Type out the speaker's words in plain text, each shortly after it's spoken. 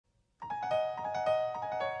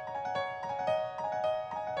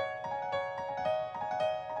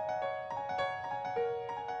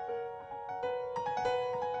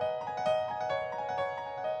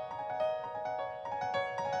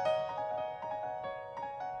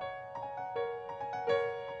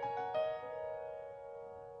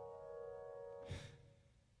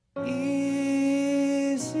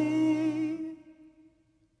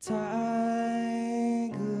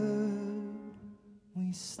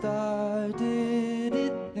started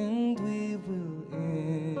it and we will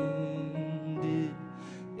end it.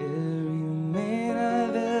 Every man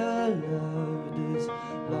I've ever loved is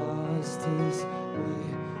lost his way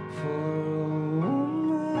for a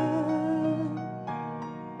woman.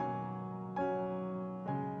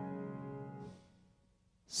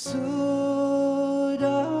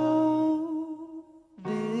 Pseudo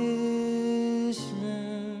visions,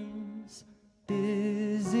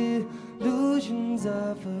 disillusions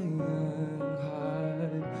of a young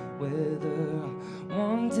heart. Whether I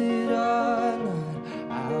want it or not,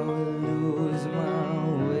 I will lose my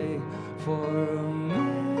way for a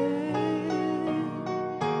man.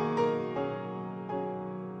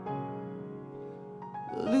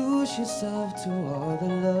 Lose yourself to all the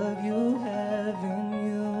love you have in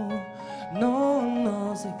you. No one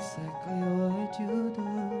knows exactly what you do.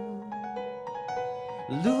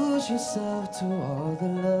 Lose yourself to all the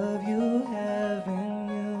love you have in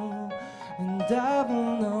you, and I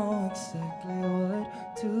will know exactly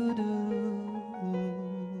what to do.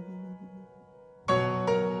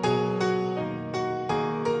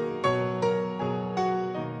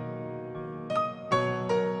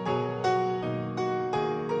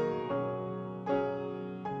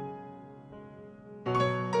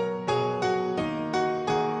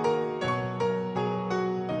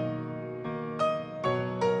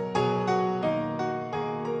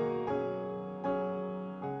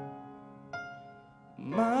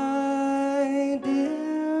 My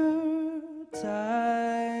dear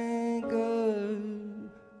tiger,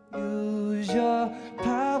 use your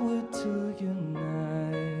power to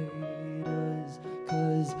unite us,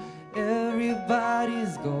 'cause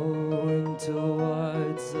everybody's going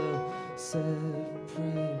towards a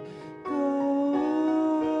separate goal.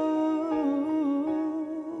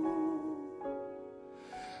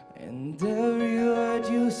 And every word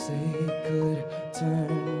you say could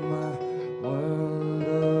turn my world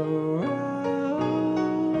around.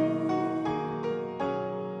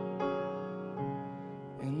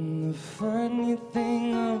 And the funny thing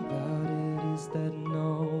about it is that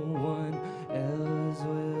no one else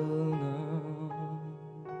will know.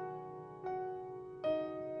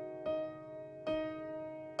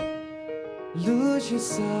 Lose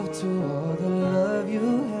yourself to all the love you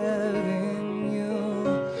have in you.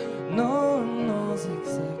 No one knows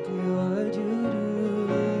exactly what you do.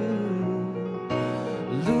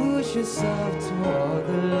 Lose yourself to all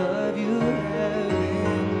the love you have.